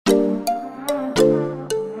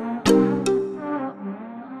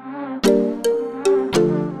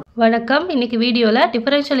வணக்கம். இன்னைக்கு வீடியோல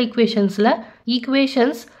differential ஈக்குவேஷன்ஸ்ல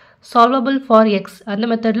equations solvable for X அந்த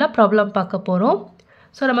மெத்தட்ல ப்ராப்ளம் பார்க்க போறோம்.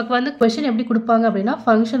 ஸோ நமக்கு வந்து கொஸ்டின் எப்படி கொடுப்பாங்க அப்படின்னா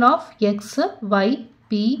function of X Y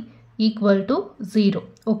B equal to 0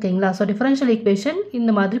 ஓகேங்களா. ஸோ டிஃபரன்ஷியல் ஈக்குவேஷன்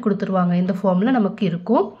இந்த மாதிரி கொடுத்துருவாங்க. இந்த ஃபார்மில் நமக்கு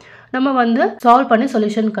இருக்கும். நம்ம வந்து சால்வ் பண்ணி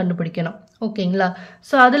சொல்யூஷன் கண்டுபிடிக்கணும் ஓகேங்களா.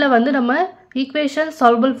 ஸோ அதில் வந்து நம்ம ஈக்குவேஷன்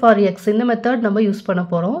சால்வபிள் ஃபார் எக்ஸ் இந்த மெத்தட் நம்ம யூஸ் பண்ண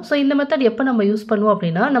போகிறோம். ஸோ இந்த மெத்தட் எப்போ நம்ம யூஸ் பண்ணுவோம்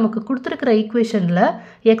அப்படின்னா நமக்கு கொடுத்துருக்கிற ஈக்குவேஷனில்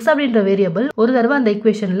எக்ஸ் அப்படின்ற வேரியபிள் ஒரு தடவை அந்த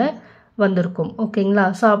ஈக்குவேஷனில் வந்திருக்கும் ஓகேங்களா.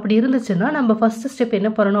 ஸோ அப்படி இருந்துச்சுன்னா நம்ம ஃபர்ஸ்ட் ஸ்டெப்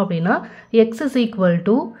என்ன பண்ணணும் அப்படின்னா X is equal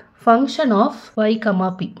to function of Y comma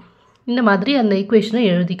B இந்த மாதிரி அந்த ஈக்குவேஷனை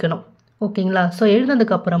எழுதிக்கணும் ஓகேங்களா. ஸோ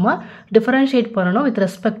எழுதுனதுக்கப்புறமா டிஃபரன்ஷியேட் பண்ணணும் வித்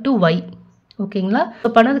ரெஸ்பெக்ட் டு ஒய் ஓகேங்களா. ஸோ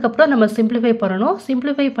பண்ணதுக்கப்புறம் நம்ம சிம்பிளிஃபை பண்ணணும்.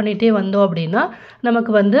 சிம்பிளிஃபை பண்ணிகிட்டே வந்தோம் அப்படின்னா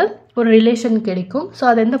நமக்கு வந்து ஒரு ரிலேஷன் கிடைக்கும். ஸோ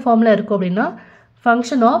அது எந்த ஃபார்மில் இருக்கும் அப்படின்னா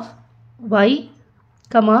function of Y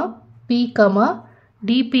comma B comma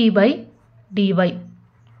DP by dy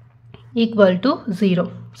equal to 0.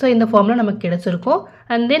 So இந்த ஃபார்மில் நமக்கு கிடைச்சிருக்கும்.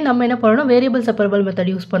 அண்ட் தென் நம்ம என்ன பண்ணணும் வேரியபிள் செப்பரபிள்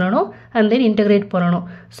மெத்தட் யூஸ் பண்ணணும். அண்ட் தென் இன்டெகிரேட் பண்ணணும்.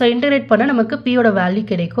 ஸோ இன்டெகிரேட் பண்ணால் நமக்கு பியோட வேல்யூ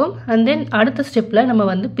கிடைக்கும். அண்ட் தென் அடுத்த ஸ்டெப்பில் நம்ம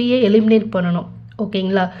வந்து பியை எலிமினேட் பண்ணணும்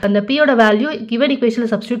ஓகேங்களா. அந்த பியோட வேல்யூ கிவன்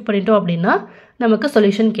ஈக்குவேஷனில் சப்ஸ்டியூட் பண்ணிட்டோம் அப்படின்னா நமக்கு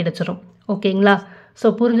சொல்யூஷன் கிடைச்சிரும் ஓகேங்களா. ஸோ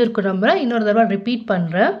புரிஞ்சிருக்கும். நம்ம இன்னொரு தடவை ரிப்பீட்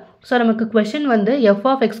பண்ணுறேன். ஸோ நமக்கு கொஸ்டின் வந்து F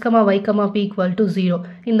of X comma Y comma B equal to 0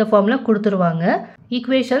 இந்த ஃபார்மில் கொடுத்துருவாங்க.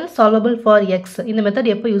 ஈக்குவேஷன் சால்வபிள் ஃபார் எக்ஸ் இந்த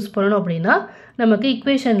மெத்தட் எப்போ யூஸ் பண்ணணும் அப்படின்னா நமக்கு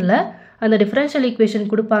ஈக்குவேஷனில் அந்த டிஃபரன்ஷியல் ஈக்குவேஷன்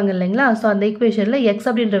கொடுப்பாங்க இல்லைங்களா. ஸோ அந்த ஈக்குவேஷனில் எக்ஸ்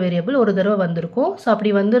அப்படின்ற வேரியபிள் ஒரு தடவை வந்திருக்கும். ஸோ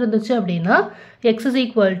அப்படி வந்துருந்துச்சு அப்படின்னா X is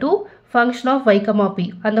equal to function of Y comma B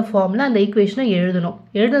அந்த ஃபார்மில் அந்த ஈக்குவேஷனை எழுதணும்.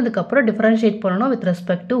 எழுதுனதுக்கப்புறம் டிஃபரன்ஷியேட் பண்ணணும் with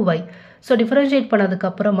respect to Y. So differentiate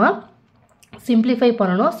பண்ணதுக்கப்புறமா சிம்பிளிஃபை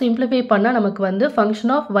பண்ணணும். சிம்பிளிஃபை பண்ணால் நமக்கு வந்து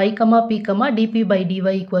function of Y comma B comma DP by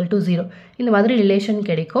dy equal to 0 இந்த மாதிரி ரிலேஷன்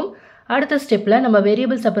கிடைக்கும். அடுத்த ஸ்டெப்பில் நம்ம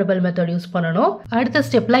வேரியபிள் செப்பரபிள் மெத்தட் யூஸ் பண்ணணும். அடுத்த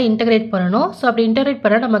ஸ்டெப்பில் இன்டெகிரேட் பண்ணணும். ஸோ அப்படி இன்டெகிரேட்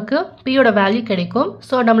பண்ணால் நமக்கு பியோட வேல்யூ கிடைக்கும்.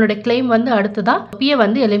 ஸோ நம்மளோட கிளைம் வந்து அடுத்ததான் பியை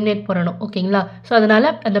வந்து எலிமினேட் பண்ணணும் ஓகேங்களா. ஸோ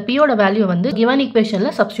அதனால அந்த பியோட வேல்யூ வந்து கிவன்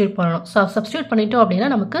ஈக்குவேஷனில் சப்ஸ்டியூட் பண்ணணும். ஸோ சப்ஸ்டியூட் பண்ணிட்டோம்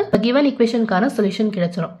அப்படின்னா நமக்கு கிவன் ஈக்குவேஷனுக்கான சொல்யூஷன்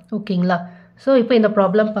கிடைச்சிடும் ஓகேங்களா. ஸோ இப்போ இந்த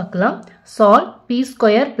ப்ராப்ளம் பார்க்கலாம். Solve B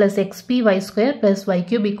square plus XP Y square plus Y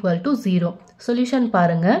cube equal to 0. Solution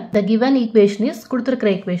பாருங்க. த கிவன் ஈக்குவேஷன் இஸ் கொடுத்துருக்கிற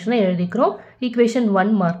ஈக்குவேஷனை எழுதிக்கிறோம். ஈக்குவேஷன்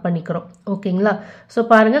 1 மார்க் பண்ணிக்கிறோம் ஓகேங்களா. ஸோ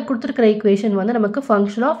பாருங்க கொடுத்துருக்கிற ஈக்குவேஷன் வந்து நமக்கு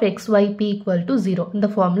function of X Y B equal to 0 இந்த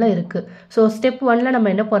ஃபார்மில் இருக்கு. ஸோ ஸ்டெப் 1ல நம்ம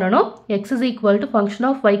என்ன பண்ணணும் X is equal to function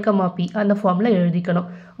of Y comma B அந்த ஃபார்மில் எழுதிக்கணும்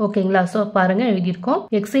ஓகேங்களா. ஸோ பாருங்க எழுதியிருக்கோம்.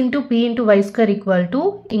 X into B into Y square equal to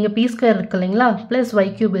இங்கே பி ஸ்கொயர் இருக்கு இல்லைங்களா பிளஸ்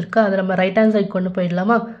ஒய் கியூப் இருக்கு. அதை நம்ம ரைட் ஹேண்ட் சைட் கொண்டு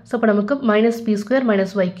போயிடலாமா. ஸோ இப்போ நமக்கு minus B square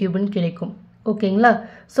minus Y கியூப்னு கிடைக்கும் ஓகேங்களா.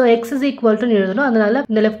 So X is equal to எழுதணும். அதனால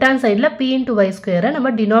இந்த லெஃப்ட் ஹேண்ட் சைடில் பி இன்டூ ஒய் ஸ்கொயரை நம்ம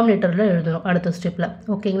டினாமினேட்டரில் எழுதணும் அடுத்த ஸ்டெப்பில்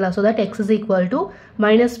ஓகேங்களா. So that X is equal to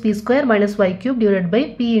minus B square minus Y cube divide by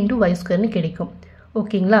B into Y ஸ்கொயர்னு கிடைக்கும்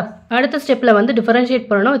ஓகேங்களா. அடுத்த ஸ்டெப்பில் வந்து டிஃபரன்ஷியேட்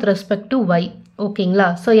பண்ணணும் வித் ரெஸ்பெக்ட் டு ஒய் ஓகேங்களா.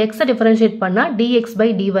 ஸோ எக்ஸை டிஃபரன்ஷியேட் பண்ணால் டிஎக்ஸ் பை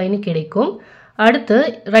டிஒய்னு கிடைக்கும். அடுத்து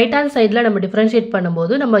ரைட் ஹேண்ட் சைடில் நம்ம டிஃபரன்ஷியேட்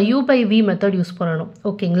பண்ணும்போது நம்ம u by v method use பண்ணணும்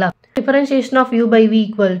ஓகேங்களா. Differentiation of u by v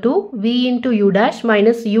equal to v into u dash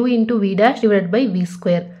minus u into v dash divide by v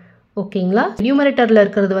square ஓகேங்களா. நியூமரேட்டரில்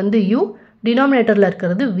இருக்கிறது வந்து u, டினாமினேட்டரில்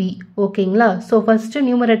இருக்கிறது v ஓகேங்களா. ஸோ ஃபர்ஸ்ட்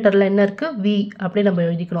நியூமரேட்டரில் என்ன இருக்கு v அப்படியே நம்ம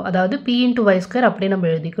எழுதிக்கிறோம். அதாவது p இன்டூ ஒய் ஸ்கொயர் அப்படியே நம்ம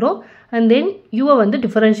எழுதிக்கிறோம். அண்ட் தென் யூவை வந்து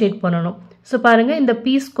டிஃபரன்ஷியேட் பண்ணணும். ஸோ பாருங்க இந்த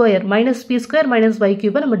பி ஸ்கொயர் மைனஸ் ஒய்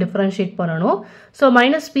கியூபை நம்ம டிஃபரன்ஷியேட் பண்ணணும். ஸோ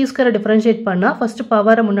மைனஸ் பி ஸ்கொயரை டிஃபரன்ஷியேட் பண்ணால் ஃபர்ஸ்ட்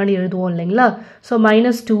பவரை முன்னாடி எழுதுவோம் இல்லைங்களா. ஸோ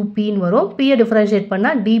மைனஸ் 2pன்னு வரும். பியை டிஃபரன்ஷியேட்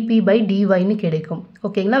பண்ணால் டிபி பை டிஒய்னு கிடைக்கும்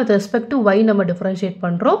ஓகேங்களா. வித் ரெஸ்பெக்ட் டு ஒய் நம்ம டிஃபரன்ஷியேட்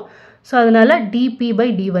பண்ணுறோம். ஸோ அதனால டிபி பை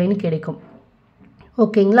டிஒய்னு கிடைக்கும்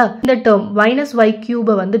ஓகேங்களா. இந்த டேர்ம் மைனஸ் ஒய்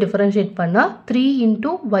கியூபை வந்து டிஃபரன்ஷியேட் பண்ணால் 3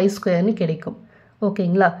 இன்டூ ஒய் ஸ்கொயர்னு கிடைக்கும்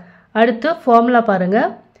ஓகேங்களா. அடுத்து ஃபார்முலா பாருங்க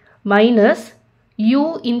minus u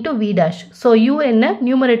into v dash. So u என்ன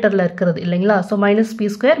நியூமரேட்டரில் இருக்கிறது இல்லைங்களா. So minus B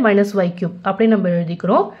square minus Y cube அப்படி நம்ம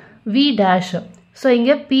எழுதிக்கிறோம். v dash ஸோ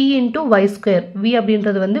இங்கே p into Y square v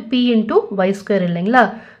அப்படின்றது வந்து p இன்டூ ஒய் ஸ்கொயர் இல்லைங்களா.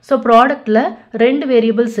 ஸோ ப்ராடக்டில் 2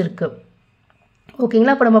 வேரியபிள்ஸ் இருக்கு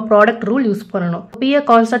ஓகேங்களா. இப்போ நம்ம ப்ராடக்ட் ரூல் யூஸ் பண்ணணும். பியை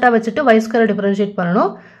கான்ஸ்டண்ட்டாக வச்சுட்டு ஒய் ஸ்கொயரை டிஃபரன்ஷியேட்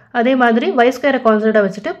பண்ணணும். அதே மாதிரி ஒய் ஸ்கொயரை கான்ஸ்டண்ட்டாக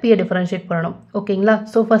வச்சுட்டு பியை டிஃபரன்ஷியேட் பண்ணணும் ஓகேங்களா.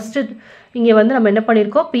 ஸோ ஃபர்ஸ்ட் இங்கே வந்து நம்ம என்ன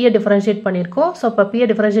பண்ணியிருக்கோம் பியை டிஃபரன்ஷியேட் பண்ணியிருக்கோம். ஸோ இப்போ பியை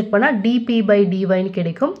டிஃபரன்ஷியேட் பண்ணால் டிபி பை டிஒய்னு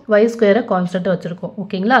கிடைக்கும். ஒய் ஸ்கொயரை கான்ஸ்டண்ட்டாக வச்சுருக்கோம்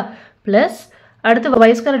ஓகேங்களா. ப்ளஸ் அடுத்து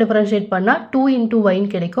ஒய் ஸ்கொயரை டிஃபரன்ஷியேட் பண்ணால் 2 இன்டூ ஒய்னு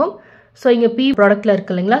கிடைக்கும். ஸோ இங்கே பி ப்ராடக்டில்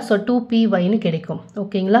இருக்கு இல்லைங்களா. ஸோ 2pyன்னு கிடைக்கும்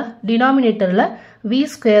ஓகேங்களா. டினாமினேட்டரில் v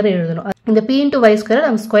ஸ்கொயர் எழுதணும். இந்த p இன்டூ ஒய் ஸ்கொயரை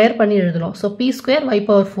நம்ம ஸ்கொயர் பண்ணி எழுதணும். So p square y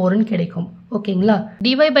power 4ன்னு கிடைக்கும் ஓகேங்களா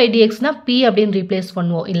dy by dxனா p அப்படின்னு ரீப்ளேஸ்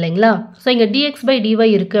பண்ணுவோம் இல்லைங்களா ஸோ இங்கே dx by dy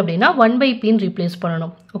இருக்கு அப்படின்னா 1 by pன்னு ரீப்ளேஸ்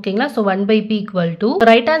பண்ணணும் ஓகேங்களா so 1 by p equal to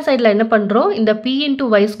right hand சைடில் என்ன பண்ணுறோம் இந்த p இன்டூ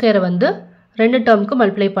y ஸ்கொயரை வந்து ரெண்டு டேர்முக்கு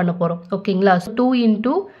மல்டிப்ளை பண்ண போகிறோம் ஓகேங்களா 2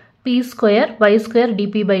 into p square y square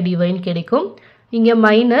dp by dyன்னு கிடைக்கும் இங்கே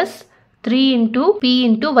minus 3 into p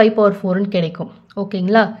into y power 4ன்னு கிடைக்கும்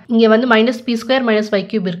ஓகேங்களா இங்கே வந்து minus B square minus y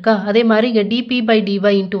cube இருக்கா அதே மாதிரி இங்கே dp by dy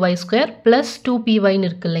into y square plus 2pyன்னு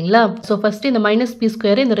இருக்கு இல்லைங்களா ஸோ ஃபஸ்ட்டு இந்த மைனஸ் பி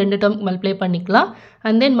ஸ்கொயரை இந்த ரெண்டு டேர்முக்கு மல்டிப்ளை பண்ணிக்கலாம்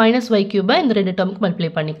அண்ட் தென் மைனஸ் y கியூபை இந்த ரெண்டு டேர்முக்கு மல்டிப்ளை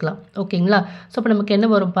பண்ணிக்கலாம் ஓகேங்களா ஸோ இப்போ நமக்கு என்ன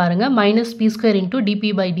வரும் பாருங்கள் minus B square into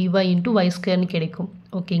dp by dy into y ஸ்கொயர்னு கிடைக்கும்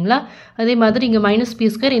ஓகேங்களா அதே மாதிரி இங்கே மைனஸ் பி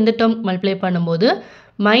ஸ்கொயர் இந்த டேர்ம் மல்டிப்ளை பண்ணும்போது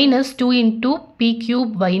மைனஸ் 2 இன்டூ பி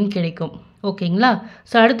கியூப் yன்னு கிடைக்கும் ஓகேங்களா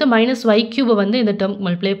ஸோ அடுத்து மைனஸ் y கியூபை வந்து இந்த டேர்ம்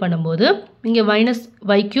மல்டிப்ளை பண்ணும்போது இங்கே மைனஸ்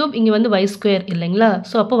y கியூப் இங்கே வந்து y ஸ்கொயர் இல்லைங்களா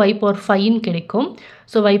ஸோ அப்போ y பவர் 5ன்னு கிடைக்கும்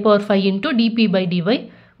so y power 5 into dp by dy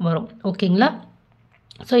வரும் ஓகேங்களா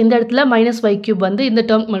ஸோ இந்த இடத்துல மைனஸ் y கியூப் வந்து இந்த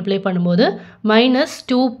டேர்ம் மல்டிப்ளை பண்ணும்போது minus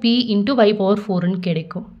 2p into y power 4ன்னு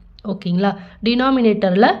கிடைக்கும் ஓகேங்களா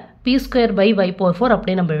டினாமினேட்டரில் p square by y power 4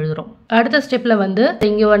 அப்படியே நம்ம எழுதுகிறோம் அடுத்த ஸ்டெப்பில் வந்து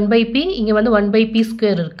இங்கே 1 by p இங்கே வந்து 1 by p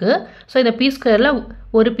ஸ்கொயர் இருக்குது ஸோ இந்த p ஸ்கொயரில்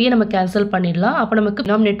ஒரு p நம்ம கேன்சல் பண்ணிடலாம் அப்போ நமக்கு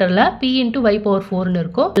டினாமினேட்டரில் p இன்டூ y பவர் 4ன்னு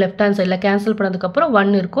இருக்கும் லெஃப்ட் ஹேண்ட் சைடில் கேன்சல் பண்ணதுக்கப்புறம்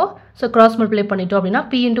 1 இருக்கும் ஸோ கிராஸ் மல்டிப்ளை பண்ணிட்டோம் அப்படின்னா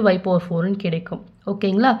p இன்டூ y பவர் 4ன்னு கிடைக்கும்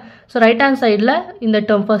ஓகேங்களா ஸோ ரைட் ஹேண்ட் சைடில் இந்த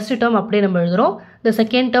டேர்ம் ஃபர்ஸ்ட் டேர்ம் அப்படியே நம்ம எழுதுகிறோம் இந்த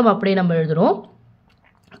செகண்ட் டேர்ம் அப்படியே நம்ம எழுதுகிறோம்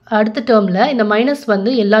அடுத்த டேர்மில் இந்த மைனஸ்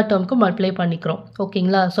வந்து எல்லா டேர்முக்கும் மல்டிப்ளை பண்ணிக்கிறோம்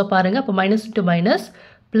ஓகேங்களா ஸோ பாருங்கள் அப்போ minus into minus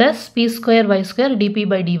plus B square y square dp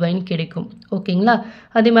by dyன்னு கிடைக்கும் ஓகேங்களா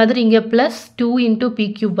அதே மாதிரி இங்கே ப்ளஸ் 2 இன்டூ பி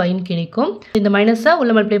கியூப் yன்னு கிடைக்கும் இந்த மைனஸாக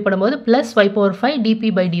உள்ள மல்டிப்ளை பண்ணும்போது plus y power 5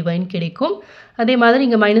 dp by dyன்னு கிடைக்கும் அதே மாதிரி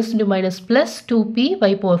இங்கே minus into minus plus 2p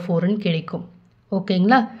y power 4ன்னு கிடைக்கும்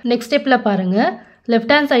ஓகேங்களா நெக்ஸ்ட் ஸ்டெப்பில் பாருங்கள்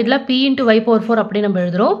லெஃப்ட் ஹேண்ட் சைடில் p இன்டூ y பவர் 4 அப்படியே நம்ம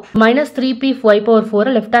எழுதுகிறோம் minus 3p y power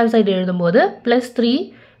 4 left hand side எழுதும்போது ப்ளஸ் 3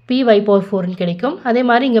 p y பவர் 4ன்னு கிடைக்கும் அதே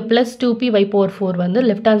மாதிரி இங்கே ப்ளஸ் 2p y பவர் 4 வந்து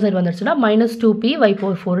லெஃப்ட் ஹேண்ட் சைடு வந்துருச்சுன்னா மைனஸ் 2p y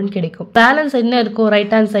பவர் 4ன்னு கிடைக்கும் பேலன்ஸ் என்ன இருக்கும்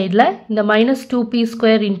ரைட் ஹேண்ட் சைடில் இந்த minus 2p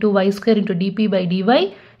square into y square into dp by dy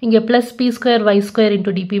இங்கே plus p square y square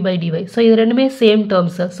into dp by dy so இது ரெண்டுமே same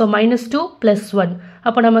terms so minus 2 plus 1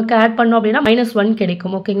 அப்போ நமக்கு ஆட் பண்ணோம் அப்படின்னா மைனஸ் 1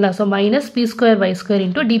 கிடைக்கும் ஓகேங்களா so minus p square y square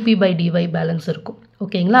into dp by dy balance இருக்கும்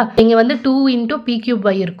ஓகேங்களா இங்கே வந்து 2 இன்டூ p கியூப்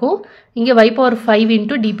y இருக்கும் இங்கே y power 5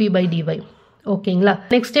 into dp by dy ஓகேங்களா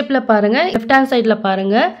நெக்ஸ்ட் ஸ்டெப்பில் பாருங்கள் லெஃப்ட் ஹேண்ட் சைடில்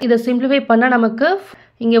பாருங்கள் இதை சிம்பிளிஃபை பண்ணால் நமக்கு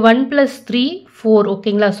இங்கே 1 + 3 4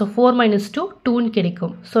 ஓகேங்களா ஸோ 4 - 2 2ன்னு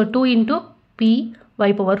கிடைக்கும் so 2 into p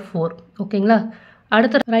y power 4 ஓகேங்களா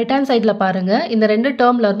அடுத்த ரைட் ஹேண்ட் சைடில் பாருங்கள் இந்த ரெண்டு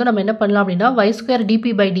டேர்மில் இருந்து நம்ம என்ன பண்ணலாம் அப்படின்னா y square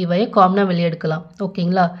dp by dy காமனாக வெளியே எடுக்கலாம்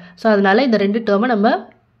ஓகேங்களா ஸோ அதனால் இந்த ரெண்டு டேர்மை நம்ம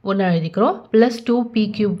ஒன்று எழுதிக்கிறோம் ப்ளஸ் 2p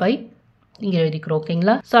கியூப் y இங்கே எழுதிக்கிறோம்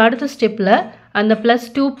ஓகேங்களா ஸோ அடுத்த ஸ்டெப்பில் அந்த ப்ளஸ்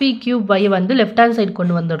 2p கியூப் y வந்து லெஃப்ட் ஹேண்ட் சைடு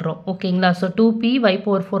கொண்டு வந்துடுறோம் ஓகேங்களா so 2p y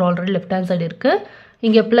power 4 already left hand side இருக்குது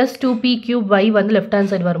இங்கே ப்ளஸ் 2p கியூப் y வந்து லெஃப்ட்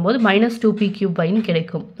ஹேண்ட் சைடு வரும்போது மைனஸ் 2p கியூப் yன்னு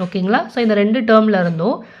கிடைக்கும் ஓகேங்களா ஸோ இந்த ரெண்டு டேர்மில்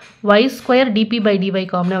இருந்தும் y square dp by dy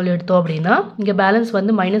காமனாக வெளியே எடுத்தோம் அப்படின்னா இங்கே பேலன்ஸ்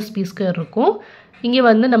வந்து மைனஸ் p ஸ்கொயர் இருக்கும் இங்கே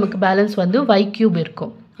வந்து நமக்கு பேலன்ஸ் வந்து y கியூப்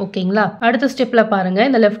இருக்கும் ஓகேங்களா அடுத்த ஸ்டெப்பில் பாருங்கள்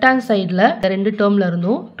இந்த லெஃப்ட் ஹேண்ட் சைடில் ரெண்டு டேர்மில்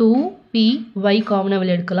இருந்தும் 2p y காமனாக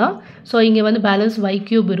வெளியே எடுக்கலாம் ஸோ இங்கே வந்து பேலன்ஸ் y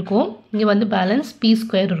கியூப் இருக்கும் இங்கே வந்து பேலன்ஸ் p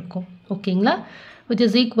ஸ்கொயர் இருக்கும் ஓகேங்களா which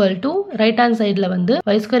is equal to right hand சைடில் வந்து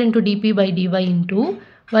y square into dp by dy into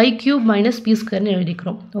y cube minus p ஸ்கொயர்னு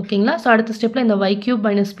எழுதிக்கிறோம் ஓகேங்களா ஸோ அடுத்த ஸ்டெப்பில் இந்த y cube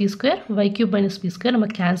minus p square y cube minus p square நம்ம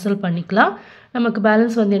கேன்சல் பண்ணிக்கலாம் நமக்கு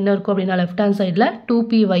பேலன்ஸ் வந்து என்ன இருக்கும் அப்படின்னா லெஃப்ட் ஹேண்ட் சைடில்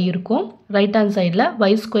 2py இருக்கும் ரைட் ஹேண்ட் சைடில்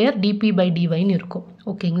y ஸ்கொயர் dp by dyன்னு இருக்கும்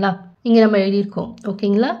ஓகேங்களா இங்கே நம்ம எழுதியிருக்கோம்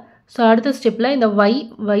ஓகேங்களா ஸோ அடுத்த ஸ்டெப்பில் இந்த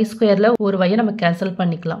y ஸ்கொயரில் ஒரு y நம்ம கேன்சல்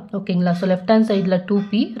பண்ணிக்கலாம் ஓகேங்களா ஸோ லெஃப்ட் ஹேண்ட் சைடில்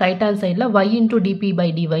 2p ரைட் ஹேண்ட் சைடில் y இன்டூ dp by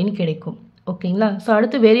dyன்னு கிடைக்கும் ஓகேங்களா ஸோ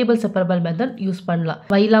அடுத்து வேரியபிள் செப்பரபிள் மெத்தட் யூஸ் பண்ணலாம்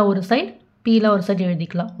yலாம் ஒரு சைடு pலாம் ஒரு சைடு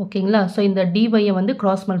எழுதிக்கலாம் ஓகேங்களா ஸோ இந்த dyயை வந்து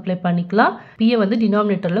கிராஸ் மல்டிப்ளை பண்ணிக்கலாம் pயை வந்து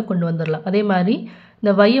டினாமினேட்டரில் கொண்டு வந்துடலாம் அதே மாதிரி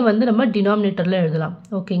இந்த y வந்து நம்ம டினாமினேட்டரில் எழுதலாம்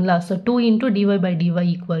ஓகேங்களா so 2 into dy by dy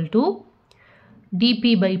equal to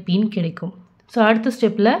dp by pன்னு கிடைக்கும் ஸோ அடுத்த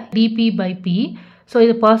ஸ்டெப்பில் dp by p ஸோ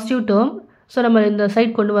இது பாசிட்டிவ் டேர்ம் ஸோ நம்ம இந்த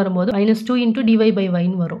சைட் கொண்டு வரும்போது -2 இன்டூ dy by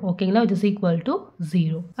yன்னு வரும் ஓகேங்களா which is equal to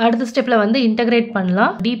 0 அடுத்த ஸ்டெப்பில் வந்து இன்டகிரேட்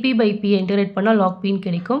பண்ணலாம் dp by p இன்டகிரேட் பண்ணால் log pன்னு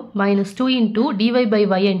கிடைக்கும் -2 into dy by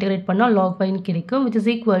y integrate பண்ணால் log yன்னு கிடைக்கும் which is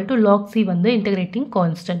equal to log c வந்து இன்டகிரேட்டிங்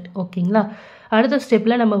கான்ஸ்டன்ட் ஓகேங்களா அடுத்த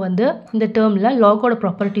ஸ்டெப்பில் நம்ம வந்து இந்த டேர்மில் லாகோட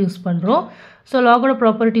ப்ராப்பர்ட்டி யூஸ் பண்ணுறோம் ஸோ லாகோட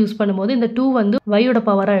ப்ராப்பர்ட்டி யூஸ் பண்ணும்போது இந்த 2 வந்து yயோட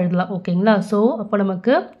பவராக எழுதலாம் ஓகேங்களா ஸோ அப்போ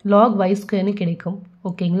நமக்கு log y ஸ்கொயர்னு கிடைக்கும்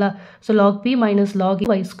ஓகேங்களா so log p minus log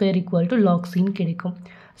y square equal to log cன்னு கிடைக்கும்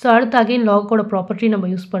ஸோ அடுத்து அகைன் லாகோட ப்ராப்பர்ட்டி நம்ம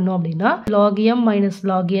யூஸ் பண்ணோம் அப்படின்னா log m minus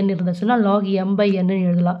log n இருந்துச்சுன்னா log m பை n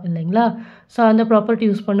எழுதலாம் இல்லைங்களா. ஸோ அந்த ப்ராப்பர்ட்டி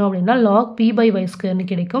யூஸ் பண்ணோம் அப்படின்னா log p பை y ஸ்கொயர்னு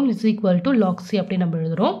கிடைக்கும். Is equal to log c அப்படி நம்ம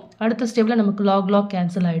எழுதுகிறோம். அடுத்த ஸ்டெப்பில் நமக்கு log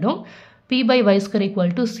கேன்சல் ஆகிடும். p by y square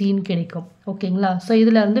equal to cன்னு கிடைக்கும். ஓகேங்களா. ஸோ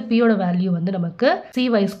இதில் இருந்து பியோட வேல்யூ வந்து நமக்கு cy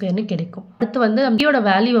ஸ்கொயர்னு கிடைக்கும். அடுத்து வந்து பியோட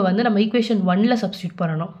வேல்யூவை வந்து நம்ம ஈக்குவேஷன் 1ல் சப்ஸ்டியூட்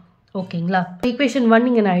பண்ணணும். ஓகேங்களா. ஈக்குவேஷன் 1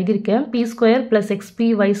 இங்கே நான் எழுதியிருக்கேன். p square plus xp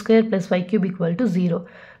y square plus y cube equal to 0.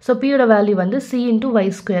 So பியோட வேல்யூ வந்து c இன்ட்டு y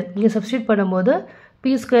ஸ்கொயர். இங்கே சப்ஸ்டியூட் பண்ணும்போது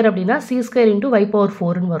p ஸ்கொயர் அப்படின்னா c square into y power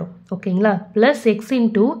 4ன்னு வரும். ஓகேங்களா. ப்ளஸ் x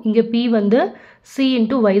இன்ட்டு இங்கே p வந்து c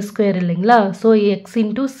இன்ட்டு y ஸ்கொயர் இல்லைங்களா. So x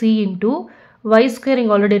into c into y square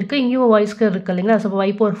இங்கே ஆல்ரெடி இருக்குது, இங்கேயும் y ஸ்கொயர் இருக்குது இல்லைங்களா. ஸோ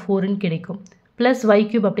y பவர் 4ன்னு கிடைக்கும். ப்ளஸ் y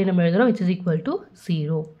கியூப் அப்படி நம்ம எழுதுகிறோம், விச் இஸ் ஈக்குவல் டு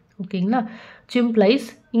 0. ஓகேங்களா. சிம்ப்ளைஸ்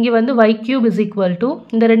இங்கே வந்து y cube is equal to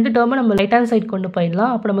இந்த ரெண்டு டேர்மை நம்ம ரைட் ஹேண்ட் சைட் கொண்டு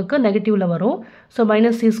போயிடலாம். அப்போ நமக்கு நெகட்டிவில் வரும். So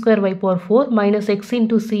minus c square y power 4 minus X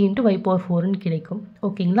into c into y power 4ன்னு கிடைக்கும்.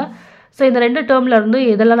 ஓகேங்களா. ஸோ இந்த ரெண்டு டேர்மில் இருந்து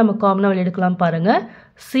எதெல்லாம் நம்ம காமனாக வெளியெடுக்கலாம் பாருங்கள்.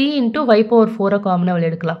 c இன்ட்டு y பவர் 4 காமனாக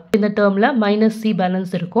வெளியெடுக்கலாம். இந்த டேர்மில் மைனஸ் c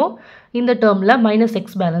பேலன்ஸ் இருக்கும், இந்த டேர்மில் மைனஸ்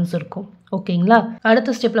எக்ஸ் பேலன்ஸ் இருக்கும். ஓகேங்களா.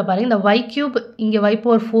 அடுத்த ஸ்டெப்பில் பாருங்கள், இந்த y கியூப் இங்கே y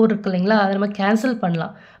பவர் 4 இருக்கு இல்லைங்களா, அதை நம்ம கேன்சல்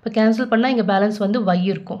பண்ணலாம். இப்போ கேன்சல் பண்ணால் இங்கே பேலன்ஸ் வந்து y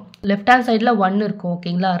இருக்கும். லெஃப்ட் ஹேண்ட் சைடில் 1 இருக்கும்.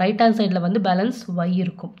 ஓகேங்களா. ரைட் ஹேண்ட் சைடில் வந்து பேலன்ஸ் y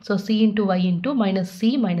இருக்கும். So c into y into minus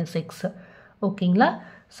c minus X. ஓகேங்களா.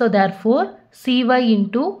 So therefore cy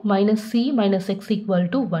into minus c minus X equal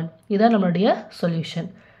to 1. இதுதான் நம்மளுடைய சொல்யூஷன்.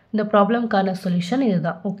 இந்த ப்ராப்ளம்க்கான சொல்யூஷன்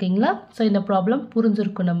இதுதான். ஓகேங்களா. ஸோ இந்த ப்ராப்ளம்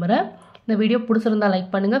புரிஞ்சிருக்கும் நம்புகிறேன். இந்த வீடியோ பிடிச்சிருந்தா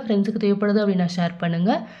லைக் பண்ணுங்கள், ஃப்ரெண்ட்ஸுக்கு தேவைப்படுது அப்படின்னா ஷேர்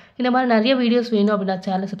பண்ணுங்கள். இந்த மாதிரி நிறைய வீடியோஸ் வேணும் அப்படின்னா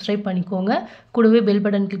சேனலை சப்ஸ்கிரைப் பண்ணிக்கோங்க. கூடவே பெல்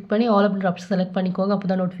பட்டன் கிளிக் பண்ணி ஆல் அப்படின்ற ஆப்ஷன் செலக்ட் பண்ணிக்கோங்க. அப்போ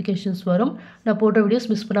தான் நோட்டிஃபிகேஷன்ஸ் வரும். நான் போட்ட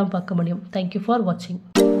வீடியோஸ் மிஸ் பண்ணாமல் பார்க்க முடியும். தேங்க்யூ ஃபார் வாட்சிங்.